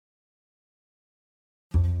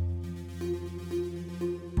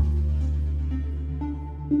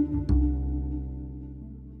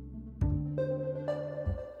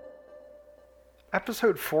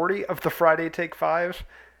Episode 40 of the Friday Take 5.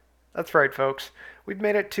 That's right, folks. We've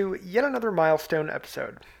made it to yet another milestone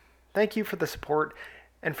episode. Thank you for the support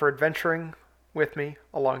and for adventuring with me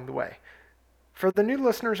along the way. For the new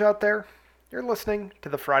listeners out there, you're listening to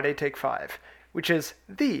the Friday Take 5, which is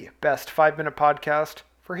the best 5-minute podcast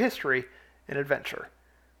for history and adventure.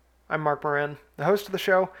 I'm Mark Moran, the host of the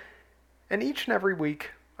show, and each and every week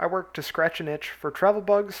I work to scratch an itch for travel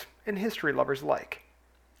bugs and history lovers alike.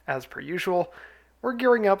 As per usual, we're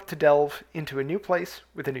gearing up to delve into a new place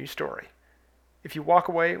with a new story. If you walk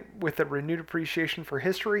away with a renewed appreciation for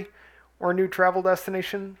history or a new travel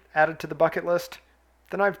destination added to the bucket list,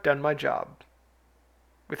 then I've done my job.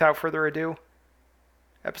 Without further ado,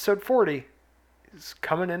 episode 40 is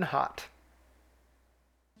coming in hot.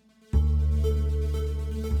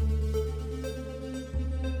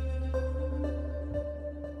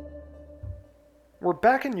 We're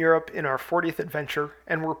back in Europe in our 40th adventure,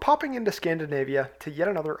 and we're popping into Scandinavia to yet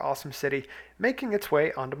another awesome city making its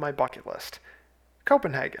way onto my bucket list.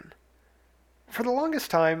 Copenhagen. For the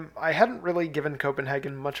longest time, I hadn't really given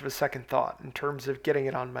Copenhagen much of a second thought in terms of getting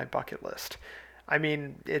it on my bucket list. I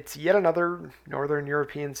mean, it's yet another northern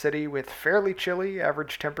European city with fairly chilly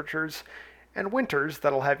average temperatures and winters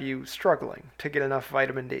that'll have you struggling to get enough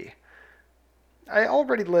vitamin D. I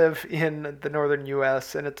already live in the northern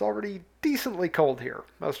US and it's already decently cold here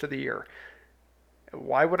most of the year.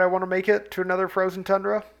 Why would I want to make it to another frozen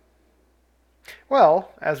tundra?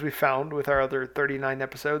 Well, as we found with our other 39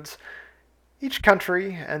 episodes, each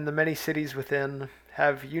country and the many cities within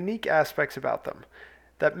have unique aspects about them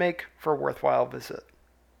that make for a worthwhile visit.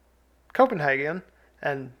 Copenhagen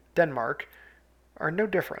and Denmark are no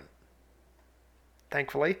different.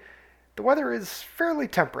 Thankfully, the weather is fairly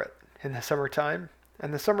temperate in the summertime,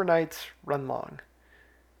 and the summer nights run long.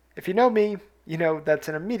 If you know me, you know that's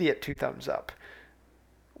an immediate 2 thumbs up.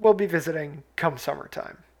 We'll be visiting come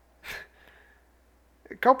summertime.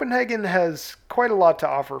 Copenhagen has quite a lot to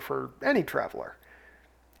offer for any traveler.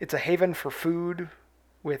 It's a haven for food,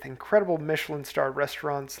 with incredible Michelin-star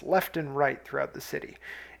restaurants left and right throughout the city,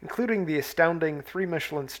 including the astounding 3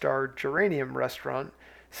 Michelin-star Geranium restaurant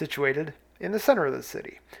situated in the center of the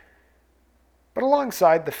city. But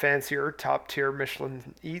alongside the fancier, top-tier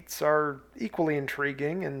Michelin eats are equally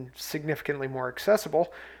intriguing and significantly more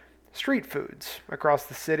accessible street foods across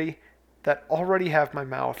the city that already have my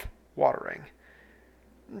mouth watering.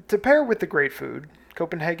 To pair with the great food,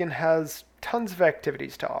 Copenhagen has tons of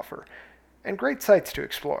activities to offer and great sights to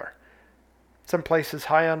explore. Some places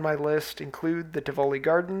high on my list include the Tivoli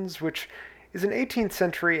Gardens, which is an 18th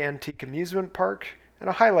century antique amusement park and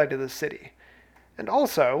a highlight of the city, and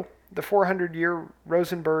also the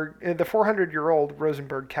 400-year-old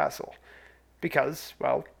Rosenborg Castle, because,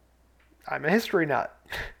 well, I'm a history nut.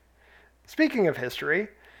 Speaking of history,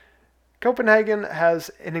 Copenhagen has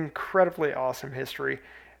an incredibly awesome history,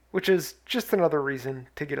 which is just another reason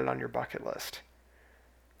to get it on your bucket list.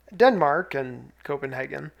 Denmark and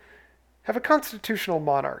Copenhagen have a constitutional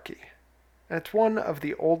monarchy, and it's one of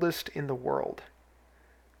the oldest in the world.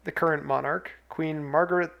 The current monarch, Queen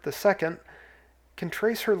Margaret II, can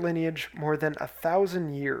trace her lineage more than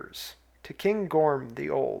 1,000 years to King Gorm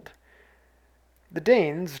the Old. The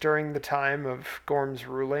Danes, during the time of Gorm's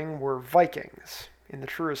ruling, were Vikings in the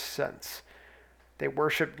truest sense. They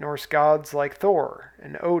worshipped Norse gods like Thor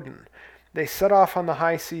and Odin. They set off on the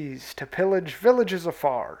high seas to pillage villages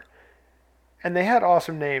afar. And they had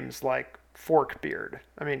awesome names like Forkbeard.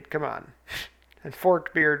 I mean, come on. And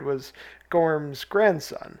Forkbeard was Gorm's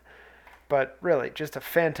grandson. But really, just a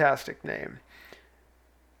fantastic name.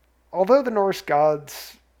 Although the Norse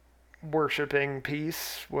gods worshipping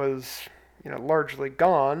peace was, largely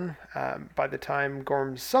gone by the time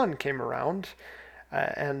Gorm's son came around,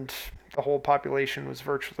 and the whole population was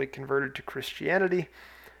virtually converted to Christianity,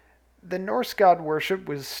 the Norse god worship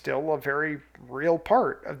was still a very real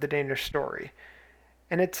part of the Danish story.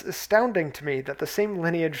 And it's astounding to me that the same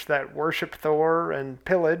lineage that worshipped Thor and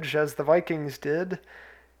pillage as the Vikings did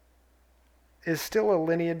is still a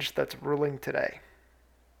lineage that's ruling today.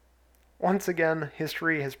 Once again,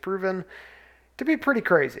 history has proven to be pretty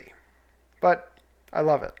crazy. But I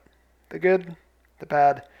love it. The good, the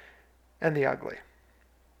bad, and the ugly.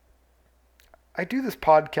 I do this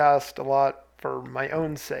podcast a lot for my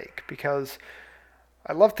own sake because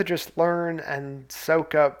I love to just learn and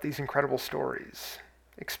soak up these incredible stories,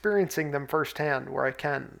 experiencing them firsthand where I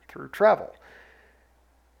can through travel.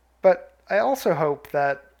 But I also hope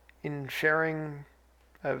that in sharing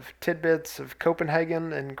of tidbits of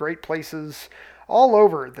Copenhagen and great places all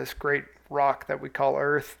over this great rock that we call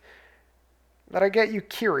Earth, that I get you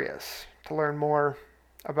curious to learn more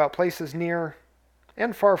about places near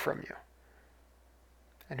and far from you.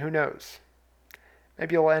 And who knows?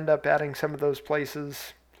 Maybe you'll end up adding some of those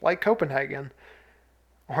places, like Copenhagen,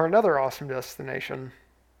 or another awesome destination,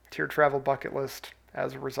 to your travel bucket list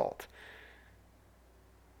as a result.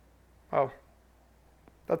 Well,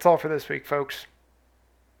 that's all for this week, folks.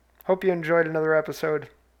 Hope you enjoyed another episode,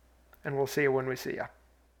 and we'll see you when we see you.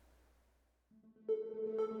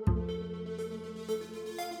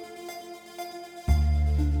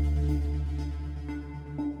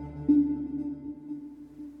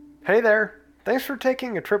 Hey there! Thanks for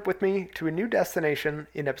taking a trip with me to a new destination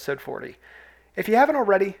in episode 40. If you haven't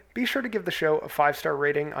already, be sure to give the show a 5-star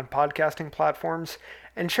rating on podcasting platforms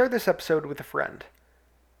and share this episode with a friend.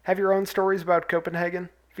 Have your own stories about Copenhagen,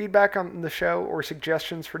 feedback on the show, or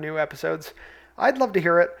suggestions for new episodes? I'd love to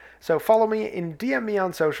hear it, so follow me and DM me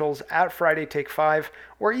on socials at FridayTake5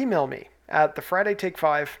 or email me at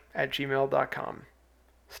thefridaytake5@gmail.com.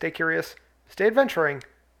 Stay curious, stay adventuring,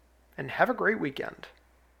 and have a great weekend.